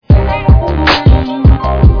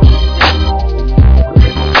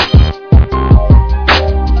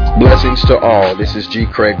to all. This is G.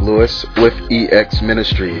 Craig Lewis with EX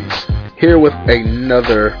Ministries, here with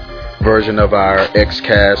another version of our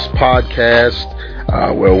XCast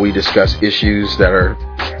podcast, where we discuss issues that are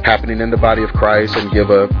happening in the body of Christ and give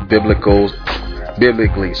a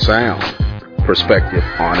biblically sound perspective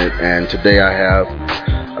on it. And today I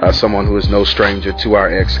have someone who is no stranger to our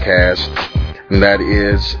XCast, and that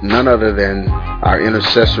is none other than our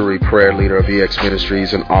intercessory prayer leader of EX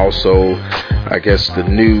Ministries, and also, I guess, the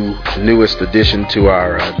newest addition to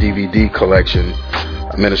our DVD collection,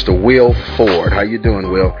 Minister Will Ford. How you doing,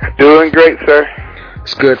 Will? Doing great, sir.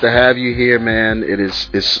 It's good to have you here, man.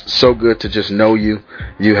 It's so good to just know you.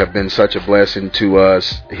 You have been such a blessing to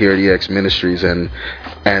us here at EX Ministries, and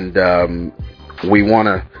I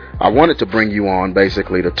wanted to bring you on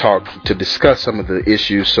basically to discuss some of the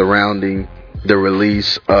issues surrounding the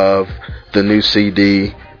release of the new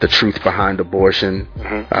CD, The Truth Behind Abortion,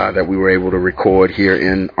 that we were able to record here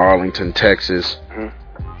in Arlington, Texas.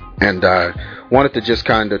 And I wanted to just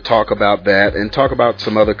kind of talk about that and talk about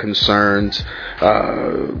some other concerns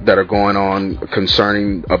that are going on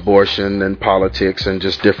concerning abortion and politics and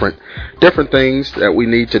just different things that we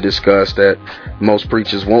need to discuss that most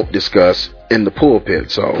preachers won't discuss in the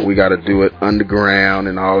pulpit. So we got to do it underground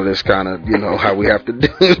and all of this kind of, how we have to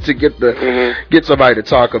do to get somebody to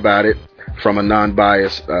talk about it from a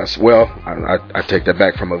non-biased, I take that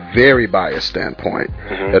back, from a very biased standpoint,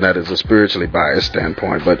 and that is a spiritually biased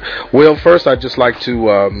standpoint. But, Will, first I'd just like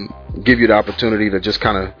to give you the opportunity to just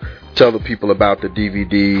kind of tell the people about the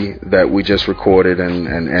DVD that we just recorded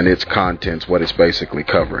and its contents, what it's basically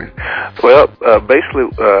covering. Well, basically,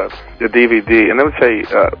 the DVD, and let me tell you,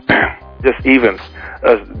 just even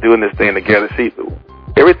us doing this thing together, see,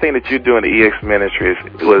 everything that you do in the EX Ministries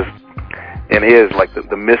was and is like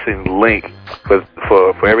the missing link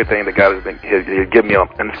for everything that God has given me on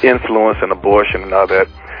influence and abortion and all that.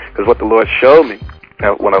 Because what the Lord showed me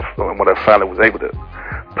when I finally was able to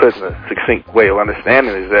put in a succinct way of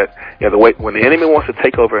understanding is that the way when the enemy wants to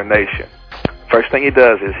take over a nation, first thing he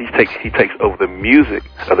does is he takes over the music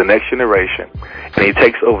of the next generation, and he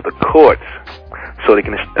takes over the courts so they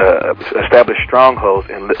can establish strongholds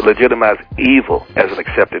and legitimize evil as an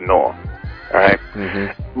accepted norm. All right,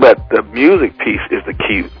 but the music piece is the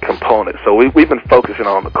key component. So we've been focusing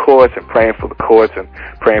on the courts and praying for the courts and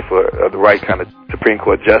praying for the right kind of Supreme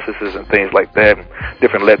Court justices and things like that, and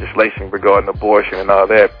different legislation regarding abortion and all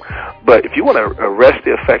that. But if you want to arrest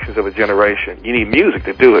the affections of a generation, you need music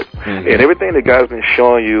to do it. And everything that God's been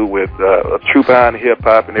showing you with truth behind hip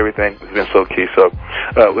hop and everything has been so key. So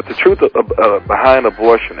with the truth behind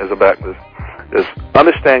abortion is about this. Is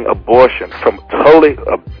understanding abortion from totally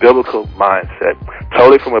a biblical mindset,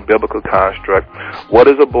 totally from a biblical construct. What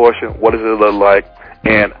is abortion? What does it look like?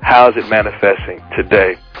 And how is it manifesting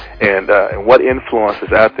today? And what influence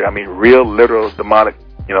is out there? I mean, real, literal, demonic,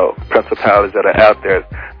 principalities that are out there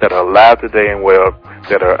that are alive today and well,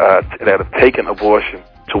 that have taken abortion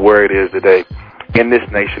to where it is today in this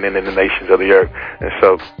nation and in the nations of the earth. And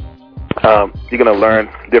so you're going to learn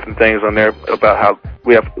different things on there about how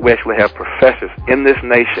we actually have professors in this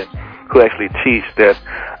nation who actually teach that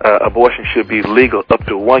abortion should be legal up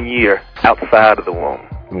to 1 year outside of the womb.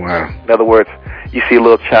 Wow. In other words, you see a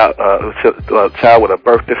little child with a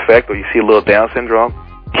birth defect, or you see a little Down syndrome,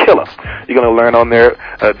 kill them. You're going to learn on there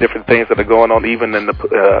different things that are going on even in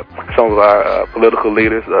some of our political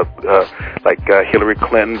leaders, like Hillary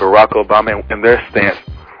Clinton, Barack Obama, and their stance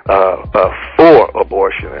for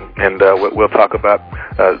abortion, and we'll talk about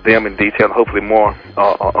them in detail, and hopefully more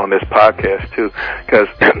on this podcast too, because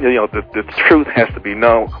the truth has to be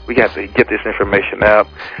known. We have to get this information out,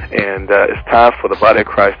 and it's time for the body of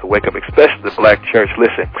Christ to wake up, especially the black church.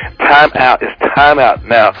 Listen, time out. It's time out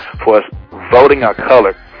now for us voting our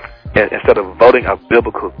color instead of voting our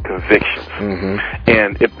biblical convictions.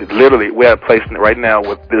 And literally, we're at a place right now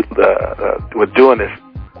with we're doing this.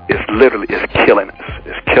 It's killing us.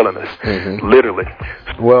 It's killing us, literally.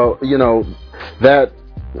 Well,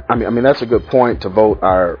 that's a good point, to vote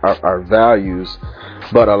our values.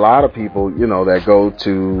 But a lot of people, that go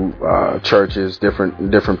to churches,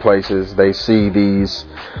 different places, they see these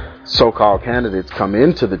so-called candidates come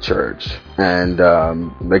into the church, and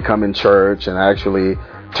they come in church and actually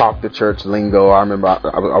talk the church lingo. I remember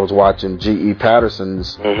I was watching G.E.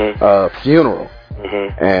 Patterson's funeral,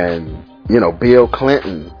 and Bill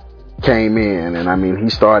Clinton came in, and he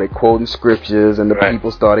started quoting scriptures, and the people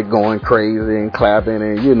started going crazy and clapping,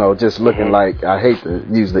 and just looking like, I hate to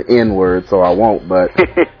use the N word, so I won't, but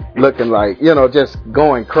looking like, just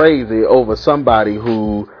going crazy over somebody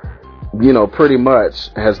who, pretty much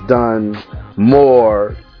has done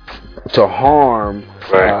more to harm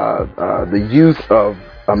the youth of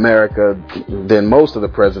America than most of the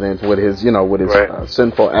presidents with his,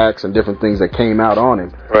 sinful acts and different things that came out on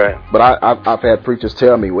him. Right. But I've had preachers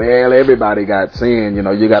tell me, well, everybody got sin,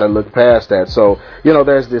 you got to look past that. So,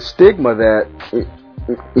 there's this stigma that,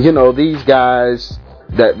 these guys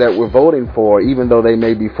that we're voting for, even though they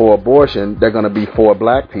may be for abortion, they're going to be for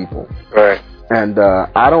black people. Right. And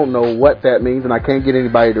I don't know what that means, and I can't get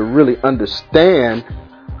anybody to really understand.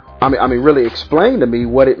 I mean, really explain to me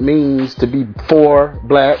what it means to be for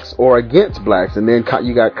blacks or against blacks. And then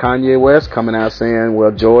you got Kanye West coming out saying,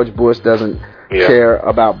 well, George Bush doesn't care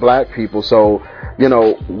about black people. So,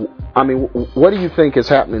 what do you think is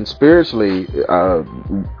happening spiritually,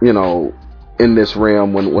 in this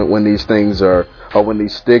realm when these things are, or when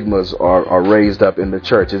these stigmas are raised up in the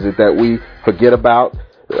church? Is it that we forget about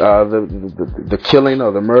the killing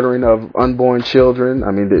or the murdering of unborn children?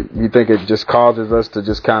 I mean, do you think it just causes us to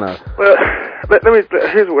just kind of... Well,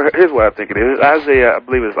 here's what I think it is. Isaiah, I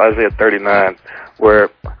believe it's Isaiah 39, where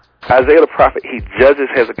Isaiah the prophet, he judges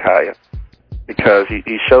Hezekiah because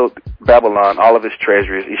he showed Babylon all of his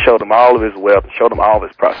treasuries. He showed him all of his wealth, showed him all of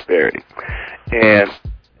his prosperity. And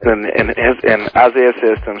Isaiah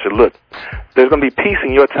says to him, look, there's going to be peace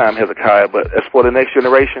in your time, Hezekiah, but as for the next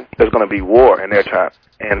generation, there's going to be war in their time.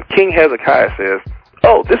 And King Hezekiah says,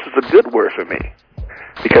 oh, this is a good word for me,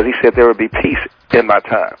 because he said there would be peace in my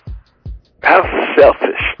time. How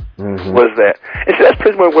selfish was that? And so that's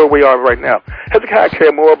pretty much where we are right now. Hezekiah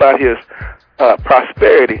cared more about his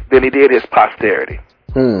prosperity than he did his posterity.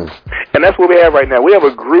 And that's what we have right now. We have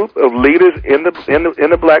a group of leaders in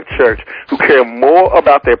the black church who care more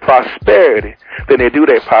about their prosperity than they do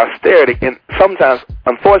their posterity, and sometimes,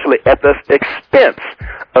 unfortunately, at the expense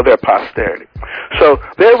of their posterity. So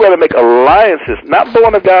they'd rather make alliances, not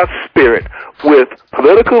born of God's Spirit, with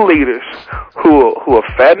political leaders who will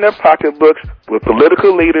fatten their pocketbooks, with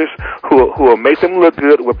political leaders who will make them look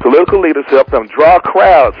good, with political leaders who help them draw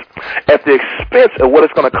crowds at the expense of what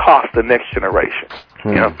it's going to cost the next generation.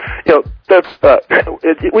 We're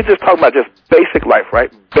just talking about just basic life,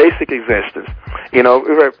 right? Basic existence.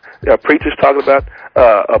 Preachers talking about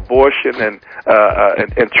abortion and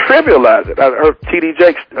trivialize it. I heard T.D.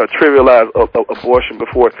 Jakes trivialize abortion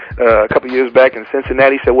before a couple of years back in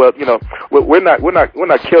Cincinnati. He said, "Well, we're not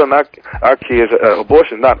killing our kids.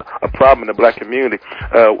 Abortion is not a problem in the black community.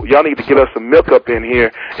 Y'all need to get us some milk up in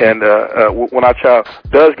here. And when our child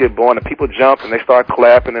does get born, and people jump and they start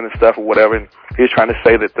clapping and stuff or whatever." And he's trying to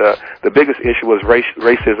say that the biggest issue was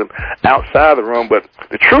racism outside the room, but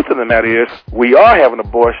the truth of the matter is we are having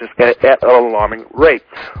abortions at an alarming rate.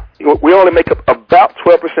 We only make up about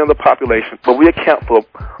 12% of the population, but we account for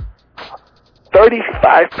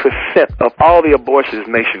 35% of all the abortions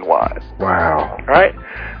nationwide. Wow. All right?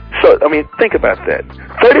 So, think about that.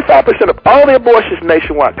 35% of all the abortions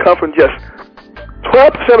nationwide come from just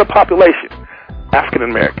 12% of the population, African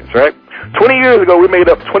Americans, right? 20 years ago, we made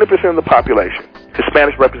up 20% of the population.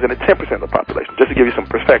 Hispanics represented 10% of the population, just to give you some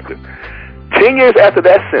perspective. 10 years after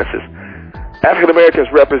that census, African Americans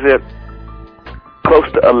represent close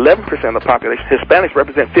to 11% of the population. Hispanics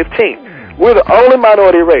represent 15%. We're the only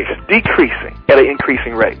minority race decreasing at an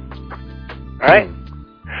increasing rate. All right?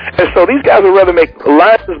 And so these guys would rather make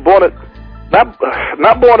alliances not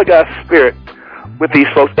born of God's Spirit with these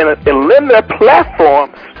folks and lend their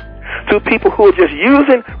platforms to people who are just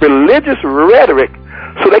using religious rhetoric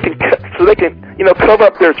so they can cover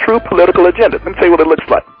up their true political agenda. Let me tell you what it looks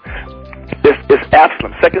like. It's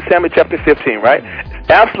Absalom, 2 Samuel chapter 15, right?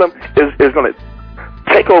 Absalom is going to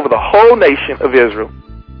take over the whole nation of Israel,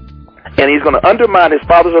 and he's going to undermine his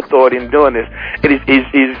father's authority in doing this. And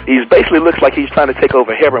he's basically looks like he's trying to take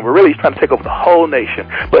over Hebron, but really he's trying to take over the whole nation.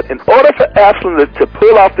 But in order for Absalom to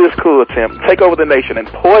pull off this coup attempt, take over the nation, and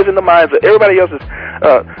poison the minds of everybody else's,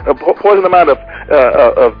 poison the mind of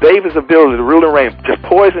David's ability to rule and reign, just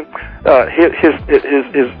poison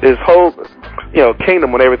his whole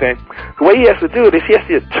kingdom and everything. The way he has to do it is he has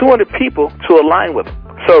to get 200 people to align with him.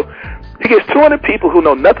 So he gets 200 people who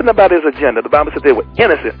know nothing about his agenda. The Bible said they were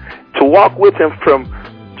innocent to walk with him from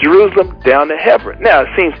Jerusalem down to Hebron. Now, it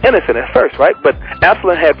seems innocent at first, right? But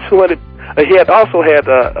Absalom had 200. He had also had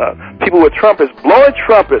people with trumpets blowing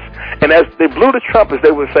trumpets, and as they blew the trumpets,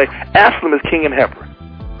 they would say, "Absalom is king in Hebron."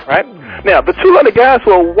 Right? Now, the 200 guys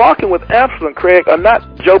who are walking with Absalom, Craig, are not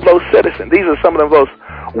Joe Blow citizens. These are some of the most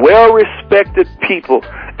well-respected people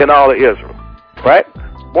in all of Israel. Right?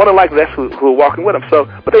 More than likely, that's who are walking with him. So,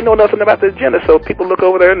 but they know nothing about the agenda. So people look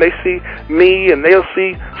over there and they see me, and they'll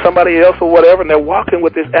see somebody else or whatever, and they're walking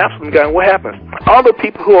with this Absalom guy. And what happens? All the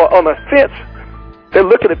people who are on the fence, they're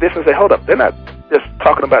looking at this and say, "Hold up! They're not just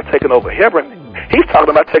talking about taking over Hebron. He's talking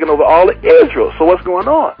about taking over all of Israel. So what's going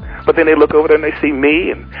on?" but then they look over there and they see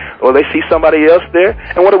me, or they see somebody else there.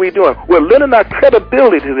 And what are we doing? We're lending our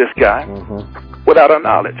credibility to this guy without our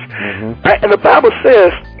knowledge. Right? And the Bible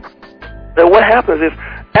says that what happens is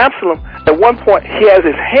Absalom, at one point, he has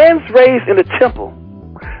his hands raised in the temple.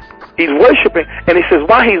 He's worshiping, and he says,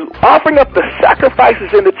 while he's offering up the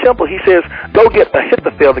sacrifices in the temple, he says, go get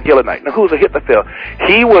Ahithophel the Gilonite. Now, who's Ahithophel?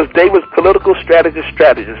 He was David's political strategist.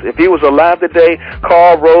 If he was alive today,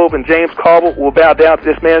 Karl Rove and James Carville will bow down to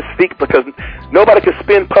this man's feet, because nobody could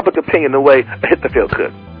spin public opinion the way Ahithophel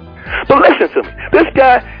could. But listen to me. This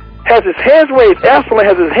guy has his hands raised. Absalom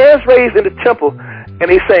has his hands raised in the temple, and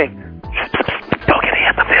he's saying, go get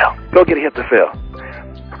Ahithophel. Go get Ahithophel.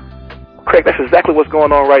 Craig, that's exactly what's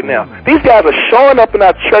going on right now. These guys are showing up in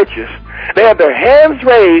our churches. They have their hands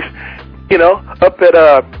raised, up at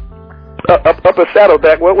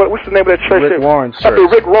Saddleback. What's the name of that church? Rick Warren's church. Up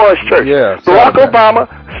at Rick Warren's church. Yeah, Barack Obama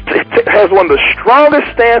has one of the strongest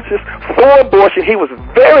stances for abortion. He was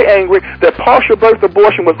very angry that partial birth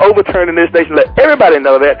abortion was overturned in this nation. Let everybody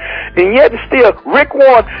know that. And yet still, Rick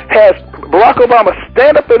Warren has Barack Obama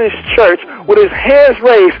stand up in his church with his hands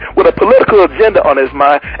raised with a political agenda on his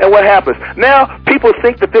mind. And what happens? Now people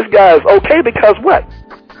think that this guy is okay because what?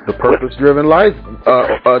 The purpose-driven life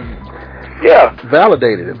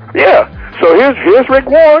validated him. Yeah. So here's Rick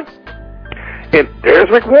Warren. And there's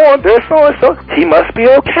Rick Warren, there's so-and-so. He must be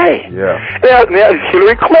okay. Yeah. Now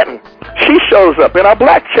Hillary Clinton, she shows up in our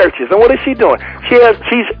black churches. And what is she doing? She's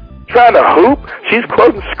trying to hoop. She's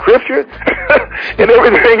quoting scripture and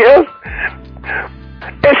everything else.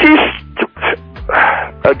 And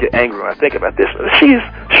I get angry when I think about this. She's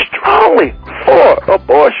strongly for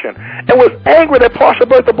abortion and was angry that partial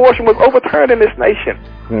birth abortion was overturned in this nation.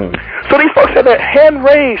 So these folks have their hand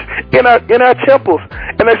raised in our temples,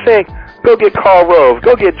 and they're saying, go get Karl Rove,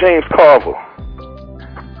 go get James Carville.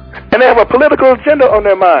 And they have a political agenda on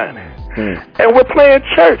their mind. And we're playing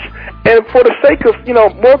church. And for the sake of,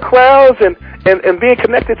 more crowds and being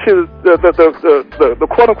connected to the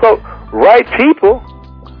quote-unquote right people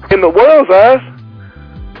in the world's eyes,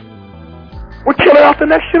 we're killing off the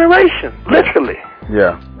next generation, literally.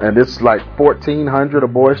 Yeah, and it's like 1,400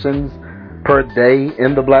 abortions per day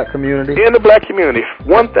in the black community? In the black community,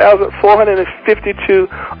 1,452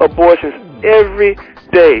 abortions every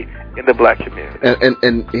day in the black community.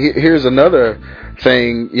 And here's another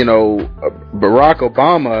thing, Barack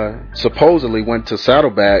Obama supposedly went to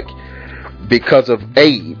Saddleback because of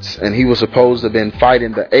AIDS, and he was supposed to have been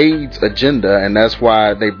fighting the AIDS agenda, and that's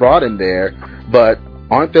why they brought him there. But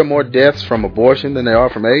aren't there more deaths from abortion than there are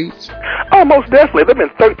from AIDS? Oh, most definitely. There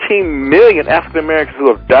have been 13 million African Americans who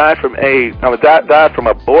have died from AIDS, died from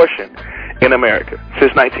abortion in America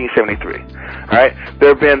since 1973. All right, there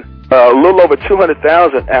have been a little over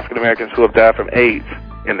 200,000 African Americans who have died from AIDS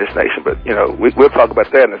in this nation. But we'll talk about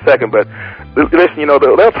that in a second. But listen,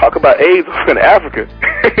 they'll talk about AIDS in Africa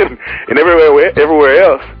and everywhere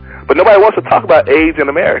else, but nobody wants to talk about AIDS in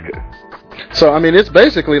America. So, I mean, it's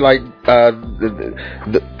basically like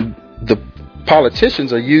the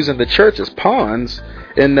politicians are using the church as pawns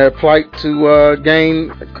in their plight to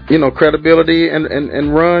gain, credibility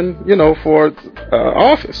and run, for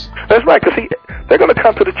office. That's right, because they're going to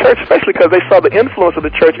come to the church, especially because they saw the influence of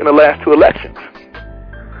the church in the last two elections.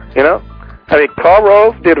 I mean, Karl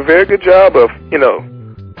Rove did a very good job of,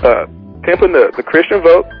 pimping the Christian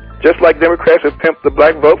vote, just like Democrats have pimped the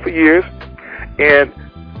black vote for years. And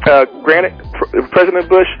granted, President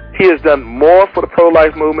Bush, he has done more for the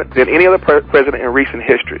pro-life movement than any other president in recent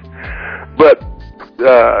history. But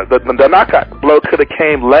the knockout blow could have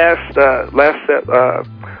came in the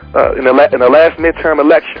last midterm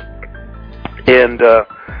election, and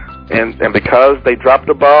because they dropped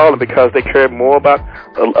the ball and because they cared more about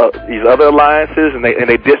these other alliances and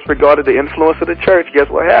they disregarded the influence of the church, guess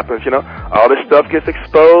what happens? All this stuff gets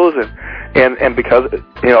exposed, and because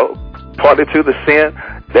partly to the sin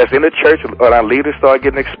that's in the church, or our leaders start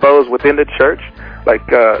getting exposed within the church, like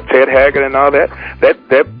Ted Haggard and all that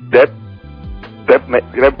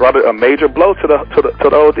brought a major blow to the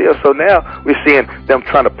whole deal. So now we're seeing them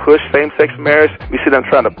trying to push same-sex marriage. We see them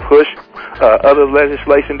trying to push other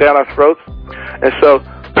legislation down our throats. And so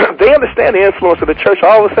they understand the influence of the church.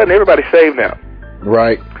 All of a sudden, everybody's saved now.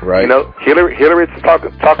 Right. Hillary's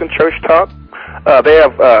talking church talk. They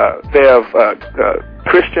have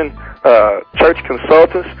Christian church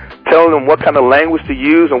consultants telling them what kind of language to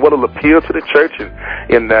use and what will appeal to the church,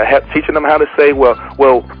 and teaching them how to say, well,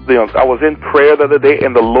 I was in prayer the other day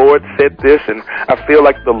and the Lord said this, and I feel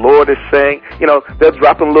like the Lord is saying, they're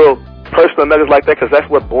dropping little personal nuggets like that, because that's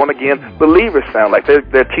what born-again believers sound like.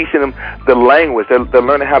 They're teaching them the language. They're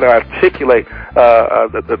learning how to articulate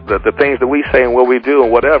the things that we say and what we do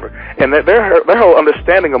and whatever. And their whole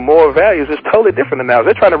understanding of moral values is totally different than ours.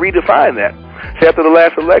 They're trying to redefine that. See, after the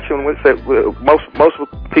last election, most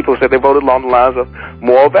people said they voted along the lines of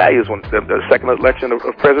moral values when the second election of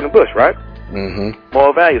President Bush, right? Mm-hmm.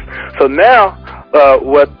 Moral values. So now,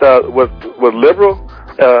 what liberal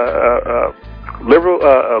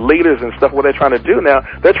leaders and stuff, what they're trying to do now,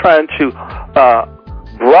 they're trying to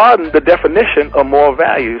broaden the definition of moral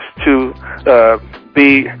values to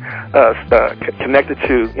be connected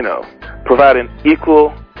to, providing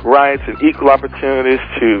equal rights and equal opportunities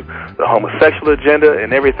to the homosexual agenda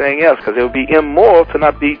and everything else, because it would be immoral to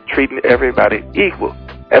not be treating everybody equal.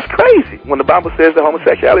 That's crazy when the Bible says that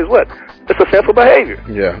homosexuality is what? It's a sinful behavior.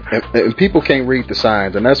 Yeah, and people can't read the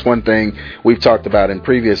signs, and that's one thing we've talked about in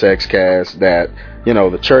previous Xcasts, that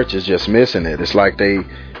the church is just missing it. It's like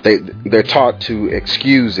they're taught to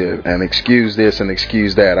excuse it and excuse this and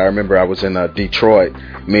excuse that. I remember I was in Detroit,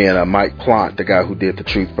 me and Mike Plant, the guy who did The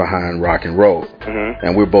Truth Behind Rock and Roll,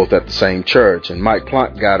 and we're both at the same church. And Mike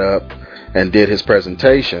Plant got up and did his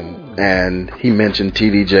presentation, and he mentioned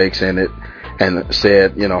T.D. Jakes in it, and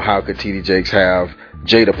said, how could T.D. Jakes have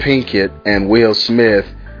Jada Pinkett and Will Smith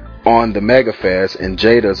on the MegaFest, and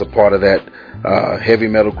Jada is a part of that heavy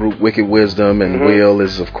metal group Wicked Wisdom, and Will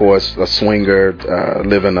is, of course, a swinger,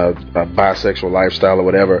 living a bisexual lifestyle or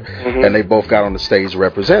whatever, and they both got on the stage to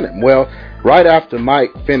represent him. Well, right after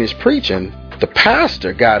Mike finished preaching, the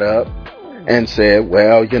pastor got up and said,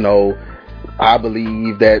 well, I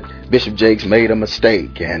believe that Bishop Jakes made a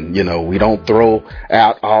mistake, and we don't throw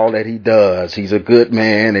out all that he does. He's a good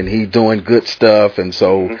man and he's doing good stuff, and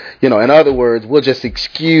so in other words, we'll just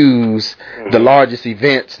excuse the largest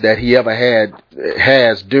events that he ever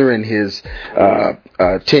has during his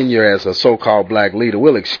tenure as a so-called black leader.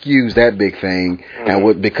 We'll excuse that big thing,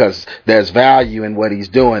 and because there's value in what he's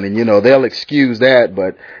doing, and they'll excuse that.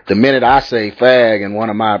 But the minute I say fag in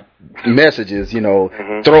one of my messages,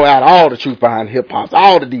 throw out all the truth behind hip hop,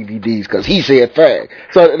 all the DVDs, because he said fag.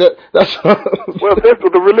 So that's well,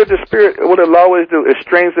 the religious spirit, what it'll always do is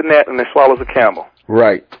strings the net and it swallows a camel.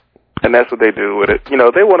 Right. And that's what they do with it. They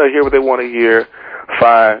want to hear what they want to hear,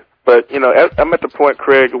 fine. But I'm at the point,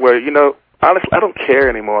 Craig, where honestly, I don't care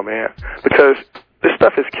anymore, man, because this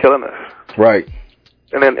stuff is killing us. Right.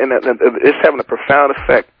 And it's having a profound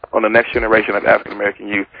effect on the next generation of African American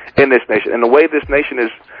youth in this nation. And the way this nation is,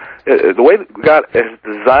 the way God has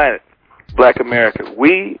designed Black America,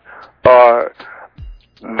 we are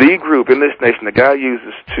the group in this nation that God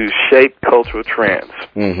uses to shape cultural trends,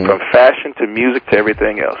 from fashion to music to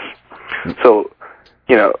everything else. So,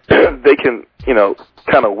 they can,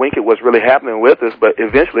 kind of wink at what's really happening with us, but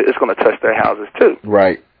eventually it's going to touch their houses too.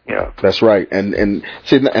 Right. Yeah, that's right, and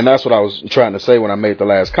see, and that's what I was trying to say when I made the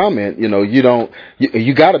last comment. You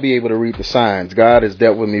got to be able to read the signs. God has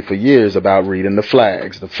dealt with me for years about reading the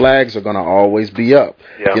flags. The flags are going to always be up.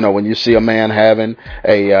 Yeah. When you see a man having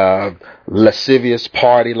a lascivious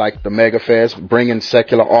party like the MegaFest, bringing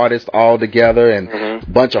secular artists all together and a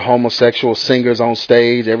bunch of homosexual singers on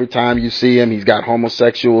stage. Every time you see him, he's got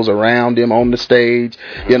homosexuals around him on the stage.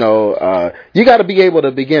 You got to be able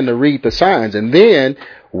to begin to read the signs, and then.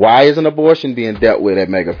 Why isn't abortion being dealt with at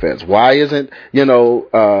MegaFest? Why isn't,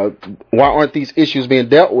 why aren't these issues being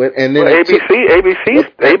dealt with? And then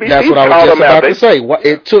ABC. That's what I was just about to say.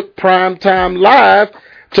 It took Primetime Live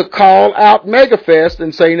to call out MegaFest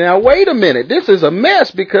and say, now, wait a minute, this is a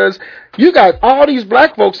mess, because you got all these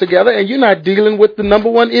black folks together and you're not dealing with the number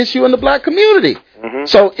one issue in the black community.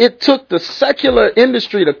 So it took the secular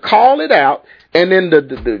industry to call it out, and then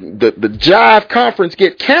the Jive conference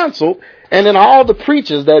get canceled. And then all the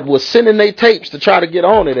preachers that was sending their tapes to try to get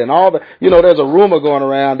on it, and all the, there's a rumor going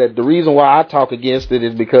around that the reason why I talk against it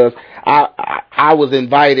is because I was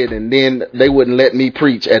invited, and then they wouldn't let me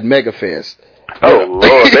preach at MegaFest. Oh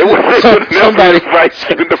Lord, they wouldn't somebody invite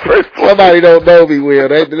you in the first place. Somebody don't know me well.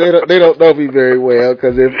 They don't know me very well,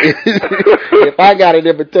 because if I got an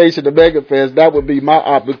invitation to MegaFest, that would be my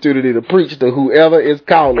opportunity to preach to whoever is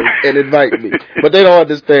calling and invite me. But they don't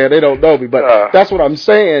understand. They don't know me. But that's what I'm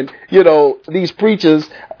saying. These preachers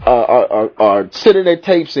are sitting their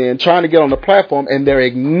tapes in, trying to get on the platform, and they're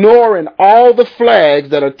ignoring all the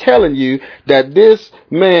flags that are telling you that this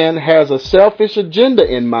man has a selfish agenda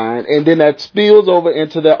in mind, and then that spills over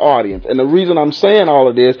into their audience. And the reason I'm saying all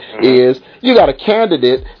of this is you got a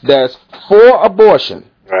candidate that's for abortion,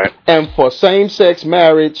 right, and for same-sex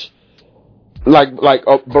marriage, like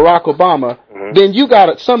Barack Obama. Then you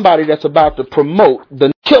got somebody that's about to promote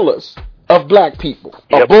the killers of black people,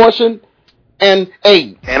 abortion and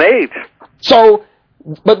AIDS. So,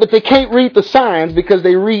 but they can't read the signs because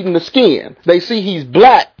they read in the skin. They see he's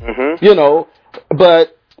black, you know,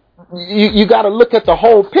 but you got to look at the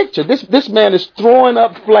whole picture. This man is throwing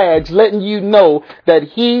up flags, letting you know that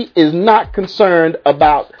he is not concerned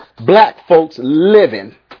about black folks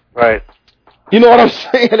living. Right. You know what I'm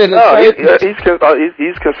saying?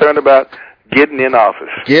 He's concerned about getting in office.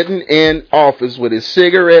 Getting in office with his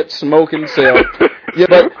cigarette smoking self. Yeah,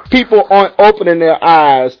 but people aren't opening their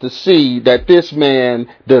eyes to see that this man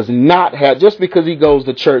does not have, just because he goes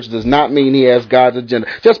to church does not mean he has God's agenda.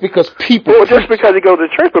 Just because people... Well, just because he goes to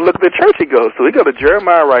church, but look at the church he goes to. He goes to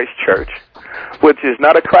Jeremiah Wright's church, which is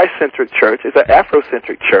not a Christ-centric church. It's an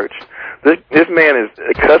Afrocentric church. This man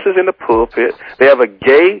cusses in the pulpit. They have a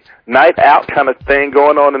gay night out kind of thing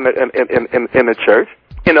going on in the church,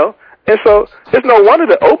 you know. And so it's no wonder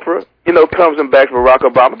that Oprah, you know, comes and backs Barack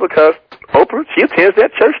Obama, because Oprah, she attends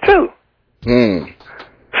that church too.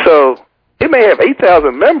 So it may have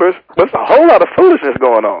 8,000 members, but it's a whole lot of foolishness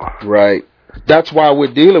going on. Right. That's why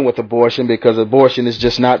we're dealing with abortion, because abortion is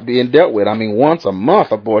just not being dealt with. I mean, once a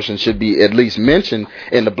month, abortion should be at least mentioned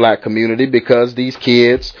in the black community, because these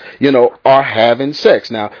kids, you know, are having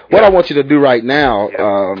sex. Now, what I want you to do right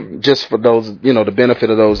now, just for those, you know, the benefit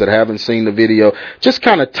of those that haven't seen the video, just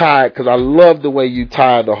kind of tie it, because I love the way you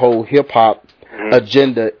tie the whole hip-hop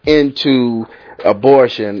agenda into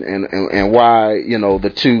abortion and why, you know, the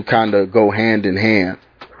two kind of go hand in hand.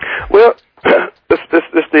 Well,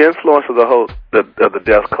 it's the influence of the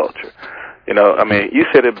death culture. You know, I mean, you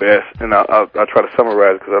said it best, and I'll try to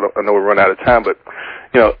summarize it, because I know we're running out of time. But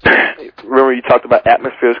you know, remember you talked about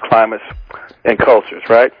atmospheres, climates, and cultures,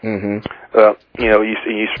 right? You know,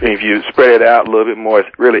 if you spread it out a little bit more, it's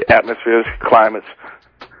really atmospheres, climates,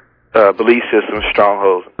 belief systems,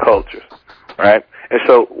 strongholds, and cultures, right? And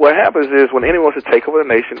so what happens is, when anyone wants to take over the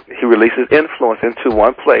nation, he releases influence into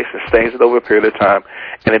one place and stays it over a period of time,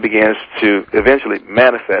 and it begins to eventually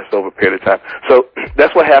manifest over a period of time. So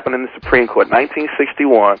that's what happened in the Supreme Court.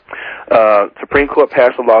 1961, Supreme Court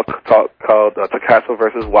passed a law called Takaso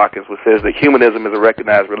versus Watkins, which says that humanism is a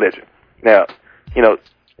recognized religion. Now, you know,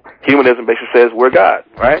 humanism basically says we're God,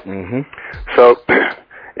 right? So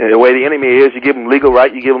the way the enemy is, you give him legal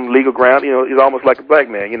right, you give him legal ground. You know, he's almost like a black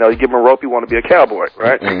man. You know, you give him a rope, you want to be a cowboy,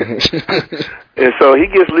 right? And so he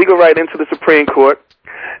gets legal right into the Supreme Court,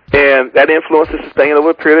 and that influence is sustained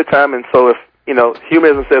over a period of time. And so if, you know,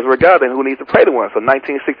 humanism says we're God, then who needs to pray to one? So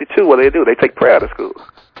 1962, what do? They take prayer out of schools.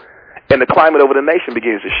 And the climate over the nation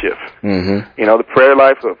begins to shift. You know, the prayer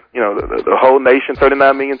life of, you know, the whole nation,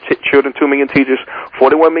 39 million children, 2 million teachers,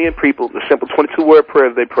 41 million people, the simple 22-word prayer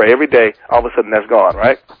that they pray every day, all of a sudden that's gone,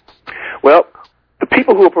 right? Well, the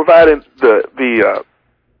people who are providing the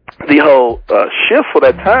whole shift for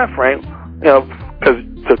that time frame, you know, because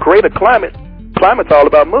to create a climate's all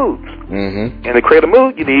about moods. And to create a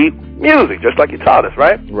mood, you need music, just like you taught us,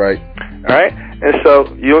 right? Right. All right? And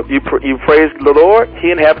so you praise the Lord,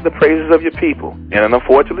 He inhabits the praises of your people. And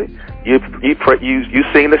unfortunately, you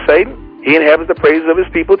sing to Satan, He inhabits the praises of His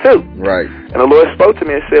people too. Right. And the Lord spoke to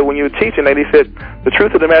me and said, when you were teaching that, He said, the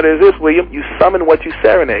truth of the matter is this, William, you summon what you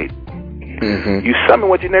serenade. You summon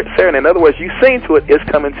what you serenade. In other words, you sing to it, it's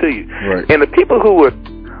coming to you. Right. And the people who were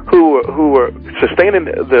sustaining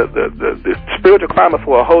the spiritual climate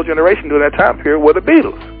for a whole generation during that time period were the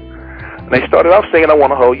Beatles. And they started off singing, I Want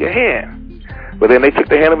to Hold Your Hand. But then they took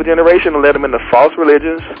the hand of a generation and led them into false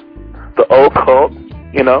religions, the occult,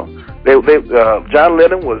 you know. John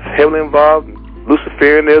Lennon was heavily involved in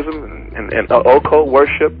Luciferianism and occult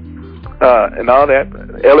worship and all that,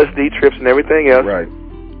 LSD trips and everything else. Right.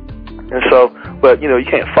 And so, but, you know, you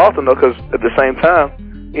can't fault them, though, because at the same time,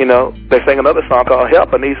 you know, they sang another song called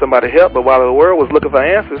Help, I Need Somebody to Help, but while the world was looking for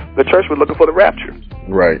answers, the church was looking for the rapture.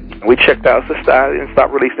 Right. We checked out society and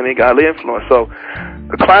stopped releasing any godly influence. So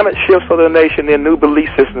the climate shifts for the nation, then new belief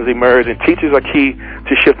systems emerge, and teachers are key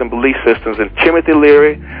to shifting belief systems. And Timothy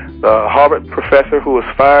Leary, the Harvard professor who was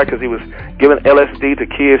fired because he was giving LSD to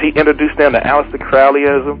kids, he introduced them to Aleister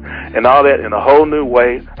Crowleyism and all that in a whole new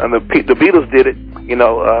way. And the Beatles did it, you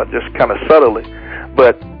know, just kind of subtly.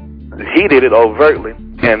 But he did it overtly.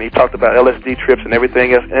 And he talked about LSD trips and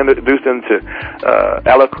everything else, introduced them to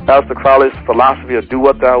Aleister Crowley's philosophy of do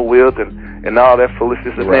what thou wilt and all that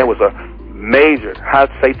foolishness. This man was a major, high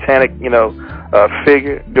satanic, you know,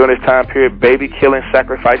 figure during this time period, baby killing,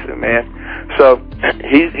 sacrificing man. So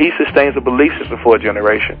he sustains a belief system for a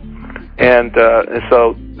generation. And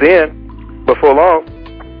so then, before long,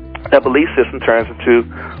 that belief system turns into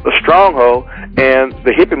a stronghold, and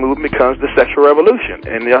the hippie movement becomes the sexual revolution,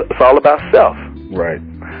 and it's all about self. Right.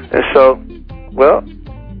 And so, well,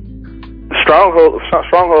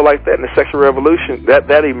 stronghold like that in the sexual revolution,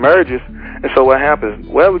 that emerges. And so what happens?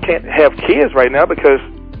 Well, we can't have kids right now because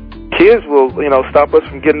kids will, stop us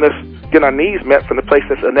from getting our needs met from the place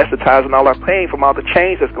that's anesthetizing all our pain from all the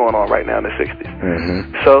change that's going on right now in the 60s.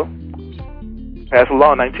 Mm-hmm. So, as a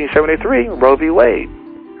law in 1973, Roe v. Wade.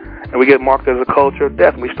 And we get marked as a culture of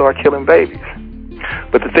death, and we start killing babies.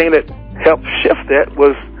 But the thing that helped shift that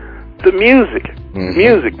was the music.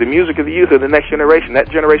 Mm-hmm. The music of the youth of the next generation. That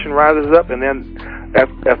generation rises up, and then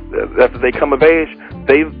after they come of age,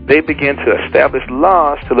 they begin to establish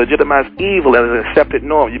laws to legitimize evil as an accepted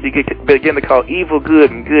norm. You begin to call evil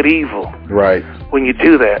good and good evil. Right. When you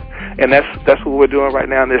do that. And that's what we're doing right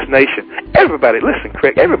now in this nation. Everybody, listen,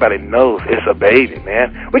 Craig, everybody knows it's a baby,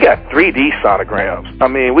 man. We got 3D sonograms. I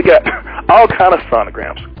mean, we got all kind of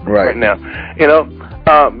sonograms right now.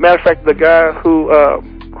 Matter of fact, the guy who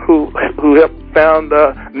helped found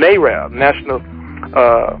NARAL, National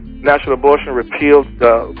Abortion Repeal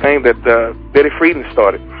thing that Betty Friedan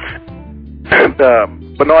started.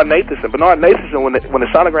 Bernard Nathanson. When the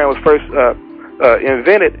sonogram was first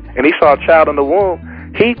invented, and he saw a child in the womb,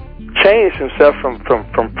 he changed himself from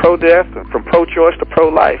pro-death and from pro-choice to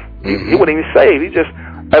pro-life. Mm-hmm. He wouldn't even save. He just,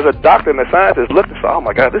 as a doctor and a scientist, looked and saw, oh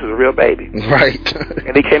my God, this is a real baby. Right.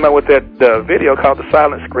 And he came out with that video called The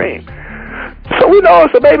Silent Scream. So we know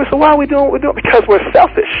it's a baby, so why are we doing what we're doing? Because we're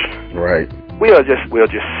selfish. Right. We're just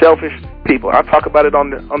selfish people. I talk about it on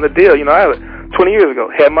the deal. I 20 years ago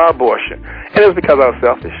had my abortion, and it was because I was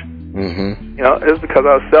selfish. Mm-hmm. It was because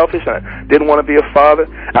I was selfish and I didn't want to be a father.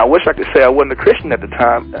 I wish I could say I wasn't a Christian at the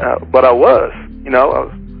time, but I was. I was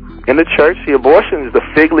in the church. The abortion is the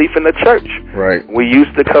fig leaf in the church. Right. We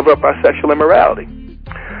used to cover up our sexual immorality.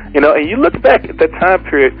 And you look back at that time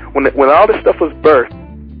period when all this stuff was birthed.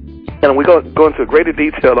 And we go into greater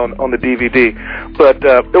detail on the DVD, but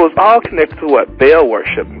it was all connected to what? Baal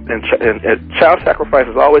worship, and child sacrifice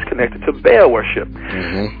is always connected to Baal worship.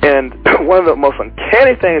 Mm-hmm. And one of the most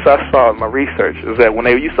uncanny things I saw in my research is that when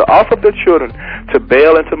they used to offer their children to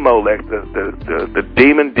Baal and to Molech, the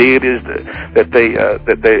demon deities that they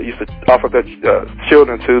used to offer their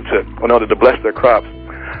children to in order to bless their crops,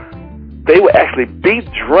 they would actually beat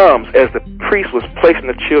drums as the priest was placing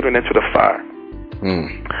the children into the fire.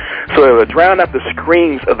 So it would drown out the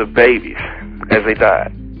screams of the babies as they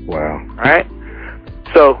died. Wow. All right?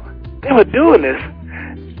 So they were doing this,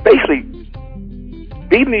 basically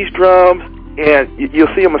beating these drums, and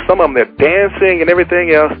you'll see them, some of them, they're dancing and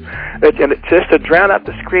everything else, and just to drown out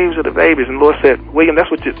the screams of the babies. And the Lord said, William,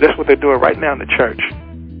 that's what they're doing right now in the church.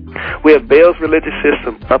 We have Baal's religious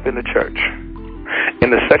system up in the church.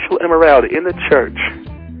 And the sexual immorality in the church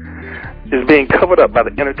is being covered up by the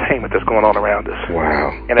entertainment that's going on around us.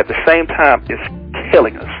 Wow. And at the same time, it's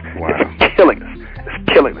killing us. Wow. It's killing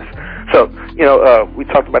us. So, we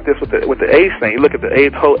talked about this with the AIDS thing. You look at the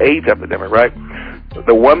whole AIDS epidemic, right?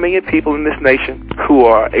 The 1 million people in this nation who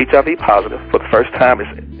are HIV positive for the first time has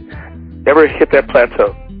ever hit that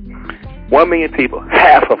plateau. 1 million people,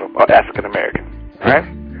 half of them are African American, right?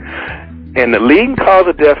 And the leading cause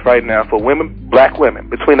of death right now for women, black women,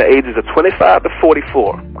 between the ages of 25 to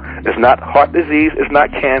 44, it's not heart disease, it's not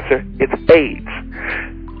cancer, it's AIDS.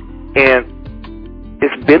 And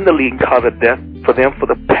it's been the leading cause of death for them for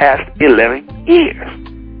the past 11 years.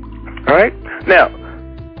 All right? Now,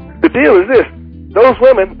 the deal is this. Those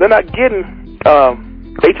women, they're not getting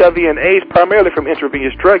HIV and AIDS primarily from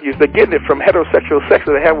intravenous drug use. They're getting it from heterosexual sex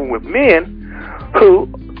that they're having with men who,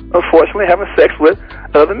 unfortunately, having sex with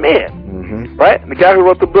other men. Mm-hmm. Right? And the guy who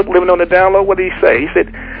wrote the book, Living on the Down Low, what did he say? He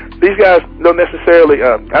said, these guys don't necessarily,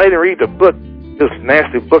 I didn't read the book. It was a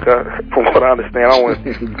nasty book, from what I understand. I don't want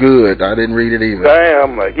Good. I didn't read it either.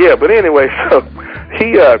 I'm like, yeah, but anyway, so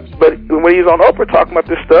but when he was on Oprah talking about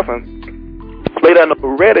this stuff, and later on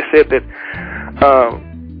read it, said that,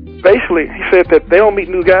 basically, he said that they don't meet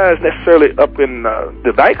new guys necessarily up in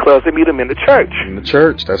the nightclubs, they meet them in the church. In the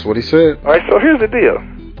church, that's what he said. All right, so here's the deal.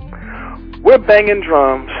 We're banging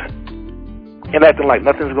drums and acting like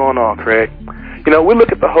nothing's going on, Craig. We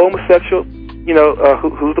look at the homosexual,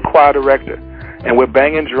 who's the choir director, and we're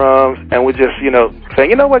banging drums, and we're just, saying,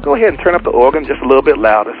 you know what, go ahead and turn up the organ just a little bit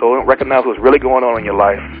louder so we don't recognize what's really going on in your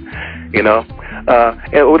life, And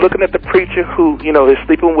we're looking at the preacher who, is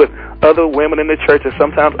sleeping with other women in the church and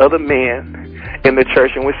sometimes other men in the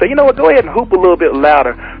church, and we say, you know what, go ahead and hoop a little bit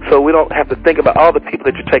louder so we don't have to think about all the people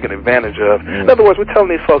that you're taking advantage of. In other words, we're telling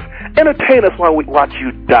these folks, entertain us while we watch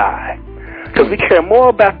you die. Because we care more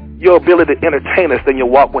about your ability to entertain us than your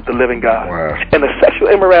walk with the living God. Wow. And the sexual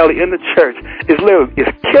immorality in the church is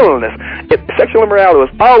killing us. Sexual immorality was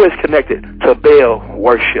always connected to Baal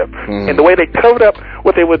worship. And the way they covered up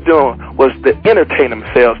what they were doing was to entertain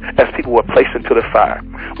themselves as people were placed into the fire.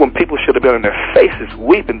 When people should have been on their faces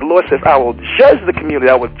weeping, the Lord says, I will judge the community,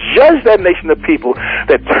 I will judge that nation of people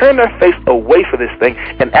that turn their face away for this thing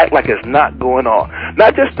and act like it's not going on.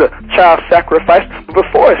 Not just the child sacrifice, but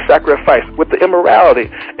before it's sacrifice, with the immorality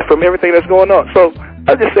from everything that's going on. So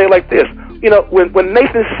I'll just say it like this. You know, when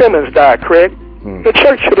Nathan Simmons died, Craig, the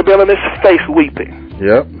church should have been on his face weeping.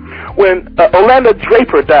 Yep. When Orlando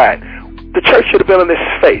Draper died, the church should have been on his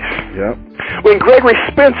face. Yep. When Gregory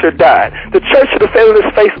Spencer died, the church should have been on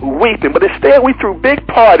his face weeping. But instead, we threw big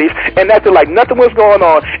parties and acted like nothing was going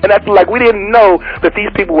on, and acted like we didn't know that these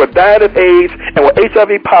people were dying of AIDS and were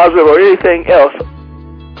HIV positive or anything else.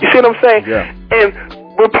 You see what I'm saying? Yeah. And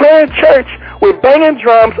we're playing church, we're banging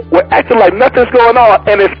drums, we're acting like nothing's going on,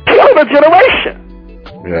 and it's killing a generation.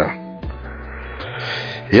 Yeah.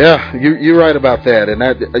 Yeah, you're right about that, and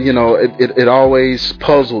that, you know, it always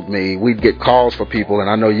puzzled me. We'd get calls for people, and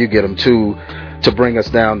I know you get them too, to bring us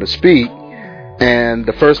down to speak. And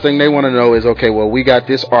the first thing they want to know is, okay, well, we got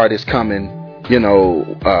this artist coming, you know,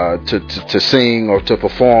 to sing or to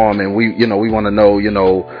perform, and we want to know, you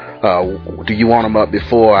know, do you want them up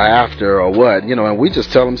before or after or what, you know? And we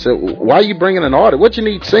just tell them, why are you bringing an artist? What you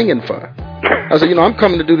need singing for? I said, you know, I'm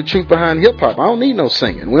coming to do the truth behind hip hop. I don't need no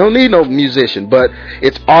singing. We don't need no musician, but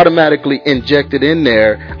it's automatically injected in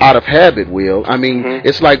there out of habit, Will. I mean,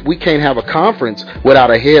 It's like we can't have a conference without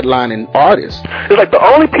a headlining artist. It's like the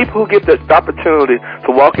only people who get the opportunity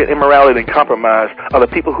to walk in immorality and compromise are the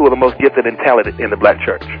people who are the most gifted and talented in the black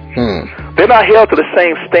church. They're not held to the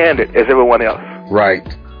same standard as everyone else. Right.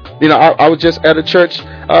 You know, I was just at a church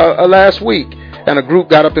last week, and a group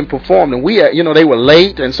got up and performed, and they were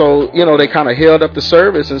late, and so, you know, they kind of held up the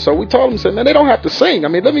service, and so we told them, said, man, they don't have to sing. I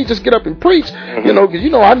mean, let me just get up and preach, you know, because, you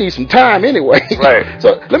know, I need some time anyway. Right.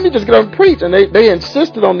 So let me just get up and preach, and they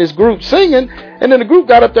insisted on this group singing, and then the group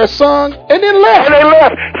got up there, sung, and then left. And they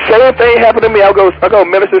left. Same thing happened to me. I go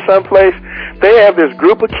minister someplace. They have this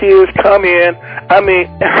group of kids come in. I mean,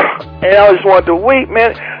 and I just wanted to weep,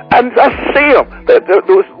 man. I see them. There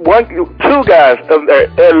was two guys,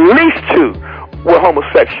 at least two, were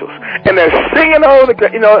homosexuals, and they're singing on the,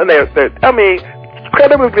 you know, and they're I mean,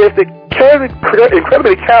 incredibly gifted,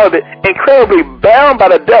 incredibly talented, incredibly bound by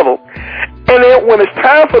the devil, and then when it's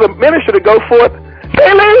time for the minister to go forth,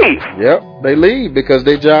 they leave. Yep, they leave because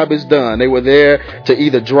their job is done. They were there to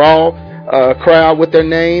either draw a crowd with their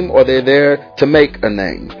name, or they're there to make a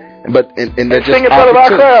name. But and they're just sing in front of our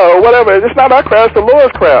crowd or whatever. It's not our crowd; it's the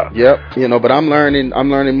Lord's crowd. Yep, you know. But I'm learning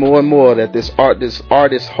more and more that this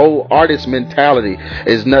whole artist mentality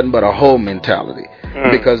is nothing but a whole mentality.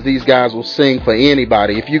 Because these guys will sing for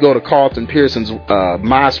anybody. If you go to Carlton Pearson's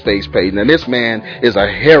MySpace page, and this man is a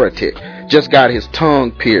heretic, just got his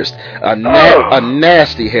tongue pierced, a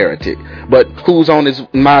nasty heretic. But who's on his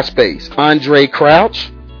MySpace? Andre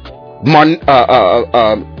Crouch,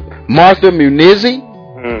 Martha Munizzi.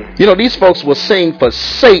 You know, these folks will sing for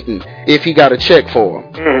Satan if he got a check for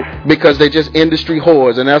them, because they're just industry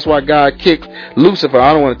whores, and that's why God kicked Lucifer.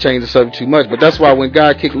 I don't want to change the subject too much, but that's why when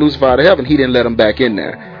God kicked Lucifer out of heaven, he didn't let him back in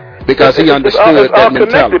there, because he understood that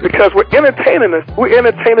mentality. Because we're entertaining a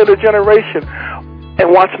generation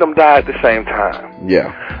and watching them die at the same time.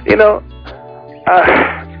 Yeah, you know,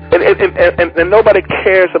 and nobody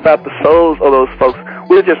cares about the souls of those folks.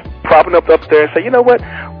 We're just propping up there and say, you know what?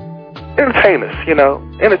 Entertain us,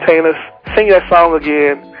 sing that song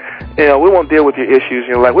again. You know, we won't deal with your issues.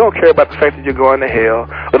 You know, like, we don't care about the fact that you're going to hell.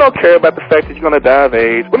 We don't care about the fact that you're going to die of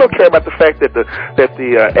AIDS. We don't care about the fact that the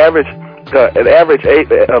average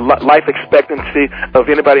life expectancy of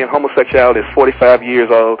anybody in homosexuality is 45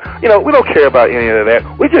 years old. You know, we don't care about any of that.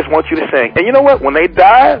 We just want you to sing. And you know what? When they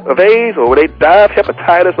die of AIDS, or when they die of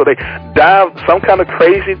hepatitis, or they die of some kind of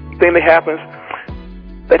crazy thing that happens,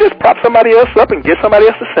 they just prop somebody else up and get somebody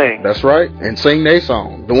else to sing. That's right, and sing their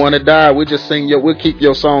song. The one that died, we'll just sing we'll keep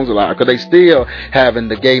your songs alive, because they still having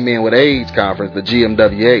the Gay Men with AIDS conference, the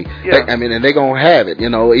GMWA. Yeah. And they're going to have it, you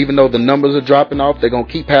know, even though the numbers are dropping off, they're going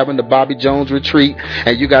to keep having the Bobby Jones retreat,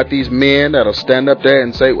 and you got these men that'll stand up there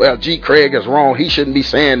and say, well, G. Craig is wrong, he shouldn't be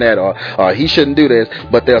saying that, or he shouldn't do this,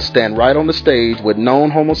 but they'll stand right on the stage with known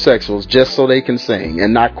homosexuals just so they can sing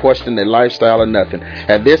and not question their lifestyle or nothing.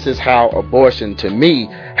 And this is how abortion, to me,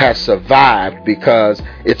 has survived, because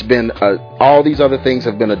it's been all these other things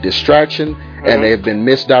have been a distraction, and they have been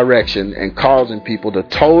misdirection and causing people to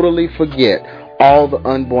totally forget all the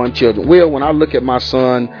unborn children. Will, when I look at my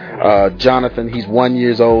son, Jonathan, he's 1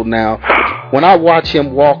 year old now. When I watch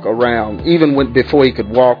him walk around, even before he could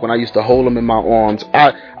walk, when I used to hold him in my arms,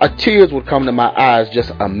 tears would come to my eyes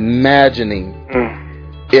just imagining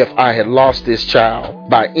if I had lost this child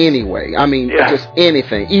by any way. I mean, just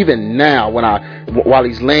anything. Even now, while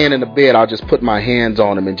he's laying in the bed, I'll just put my hands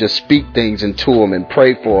on him and just speak things into him and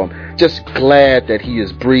pray for him. Just glad that he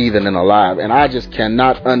is breathing and alive. And I just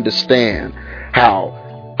cannot understand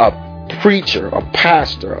how a preacher, a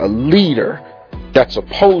pastor, a leader that's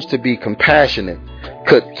supposed to be compassionate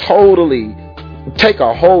could totally take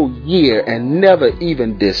a whole year and never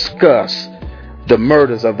even discuss the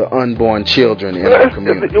murders of the unborn children in our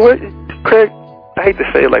community. Craig, I hate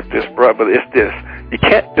to say it like this, bro, but it's this. You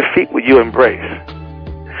can't defeat what you embrace.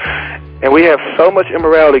 And we have so much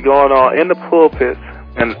immorality going on in the pulpits,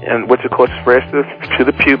 and which, of course, spreads to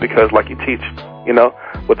the pew because, like you teach, you know,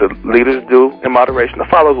 what the leaders do in moderation, the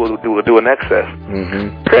followers will do in excess.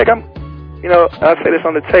 Mm-hmm. Craig, I'll say this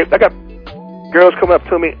on the tape. I got girls come up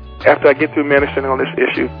to me after I get through ministering on this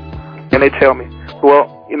issue, and they tell me,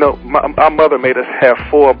 well, you know, our mother made us have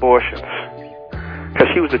 4 abortions because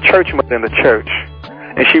she was a church mother in the church,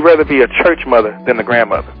 and she'd rather be a church mother than the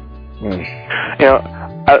grandmother. Mm. You know,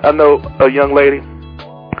 I know a young lady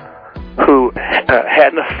who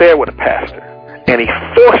had an affair with a pastor, and he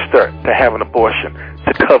forced her to have an abortion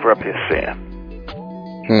to cover up his sin.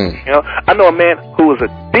 Mm. You know, I know a man who was a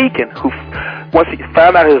deacon who, once he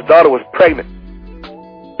found out his daughter was pregnant,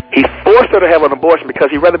 he forced her to have an abortion because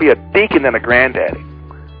he'd rather be a deacon than a granddaddy.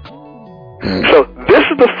 Mm. So this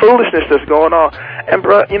is the foolishness that's going on. And,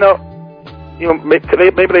 bro, you know, maybe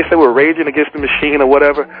they say we're raging against the machine or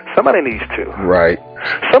whatever. Somebody needs to. Right.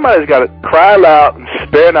 Somebody's got to cry loud and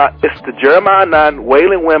spare not. It's the Jeremiah 9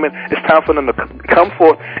 wailing women. It's time for them to come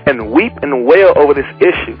forth and weep and wail over this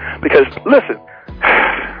issue. Because, listen,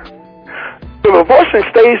 if abortion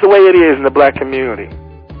stays the way it is in the black community,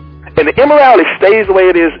 and the immorality stays the way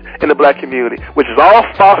it is in the black community, which is all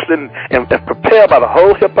fostered and propelled by the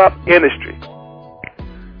whole hip-hop industry,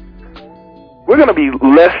 we're going to be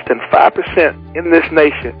less than 5% in this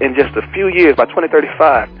nation in just a few years by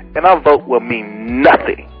 2035, and our vote will mean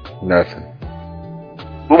nothing. Nothing.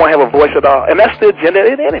 We won't have a voice at all. And that's the agenda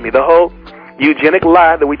of the enemy, the whole eugenic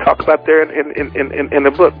lie that we talk about there in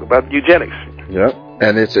the book about eugenics. Yep.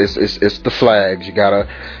 And it's the flags. You gotta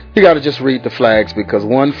just read the flags, because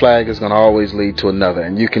one flag is gonna always lead to another,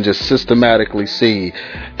 and you can just systematically see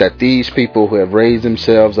that these people who have raised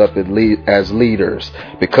themselves up as leaders,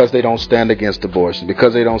 because they don't stand against abortion,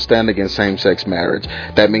 because they don't stand against same-sex marriage,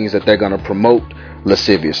 that means that they're gonna promote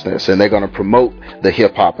lasciviousness, and they're gonna promote the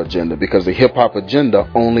hip-hop agenda, because the hip-hop agenda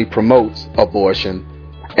only promotes abortion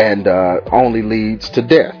and only leads to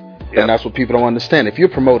death. Yep. And that's what people don't understand. If you're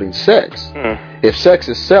promoting sex, if sex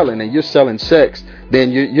is selling and you're selling sex,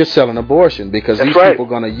 then you're selling abortion, because these people are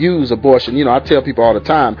going to use abortion. You know, I tell people all the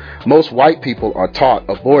time, most white people are taught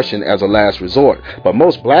abortion as a last resort, but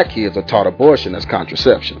most black kids are taught abortion as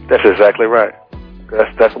contraception. That's exactly right.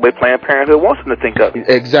 That's the way Planned Parenthood wants them to think of it.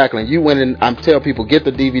 Exactly. You went in. I'm telling people, get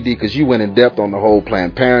the DVD, because you went in depth on the whole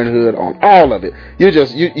Planned Parenthood, on all of it. You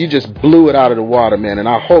just blew it out of the water, man. And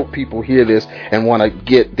I hope people hear this and want to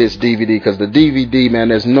get this DVD, because the DVD, man,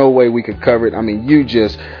 there's no way we could cover it. I mean, you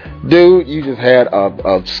just had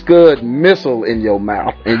a Scud missile in your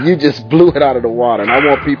mouth, and you just blew it out of the water. And I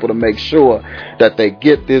want people to make sure that they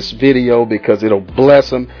get this video, because it'll bless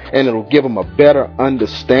them and it'll give them a better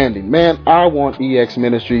understanding. Man, I want EX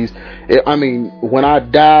Ministries. I mean, when I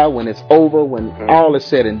die, when it's over, when all is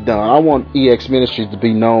said and done, I want EX Ministries to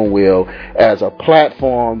be known, Will, as a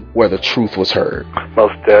platform where the truth was heard.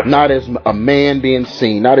 Most definitely. Not as a man being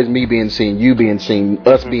seen, not as me being seen, you being seen,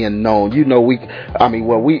 us being known. You know, we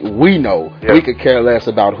know. Yeah. We could care less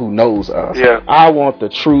about who knows us. Yeah. I want the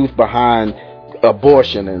truth behind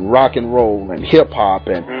abortion and rock and roll and hip hop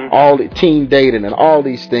and all the teen dating and all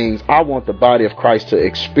these things. I want the body of Christ to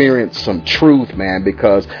experience some truth, man,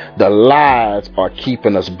 because the lies are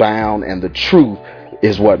keeping us bound, and the truth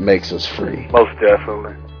is what makes us free. Most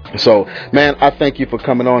definitely. So, man, I thank you for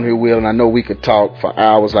coming on here, Will, and I know we could talk for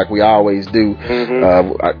hours like we always do.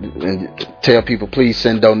 And tell people, please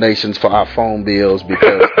send donations for our phone bills,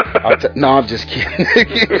 because no, I'm just kidding.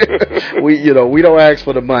 We don't ask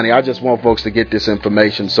for the money. I just want folks to get this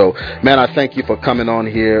information. So, man, I thank you for coming on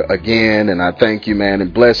here again, and I thank you, man,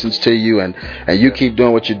 and blessings to you, and you keep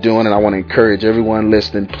doing what you're doing. And I want to encourage everyone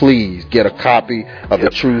listening, please get a copy of the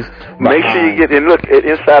truth. Make sure you get, and look,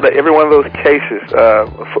 inside of every one of those cases,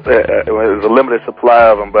 there's a limited supply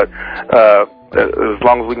of them, but as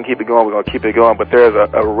long as we can keep it going, we're going to keep it going. But there's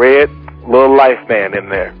a red little life band in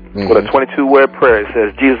there with a 22-word prayer. It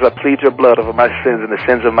says, Jesus, I plead your blood over my sins and the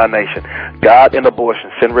sins of my nation. God and abortion,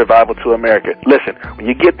 send revival to America. Listen, when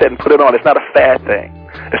you get that and put it on, it's not a fad thing.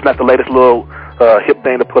 It's not the latest little hip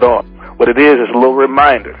thing to put on. What it is a little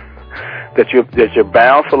reminder that you're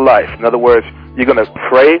bound for life. In other words, you're going to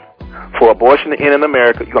pray for abortion to end in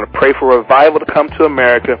America. You're going to pray for revival to come to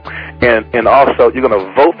America, and also you're going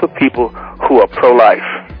to vote for people who are pro-life.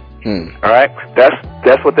 All right,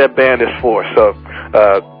 that's what that band is for. So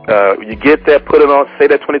you get that, put it on, say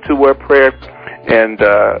that 22-word prayer, and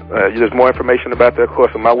there's more information about that, of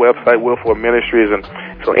course, on my website, Will Ford Ministries. And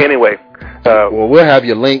so anyway, well, we'll have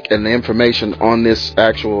your link and the information on this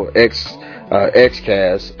actual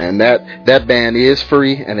XCast, and that band is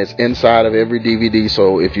free, and it's inside of every DVD.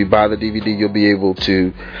 So if you buy the DVD, you'll be able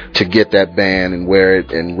to get that band and wear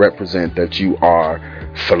it and represent that you are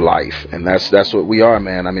for life. And that's what we are,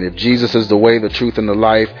 man. I mean, if Jesus is the way, the truth, and the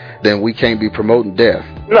life, then we can't be promoting death.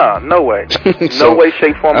 No way. So no way,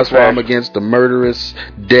 shape, form, or that's why I'm against the murderous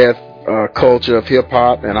death culture of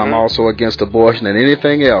hip-hop, and I'm also against abortion and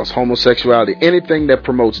anything else, homosexuality, anything that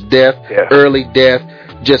promotes death, early death,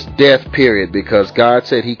 just death, period, because God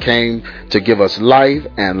said he came to give us life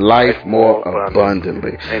and life more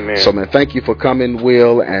abundantly. Amen. So, man, thank you for coming,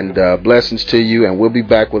 Will, and blessings to you, and we'll be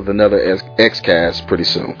back with another XCast pretty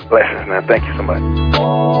soon. Blessings, man. Thank you so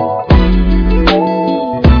much.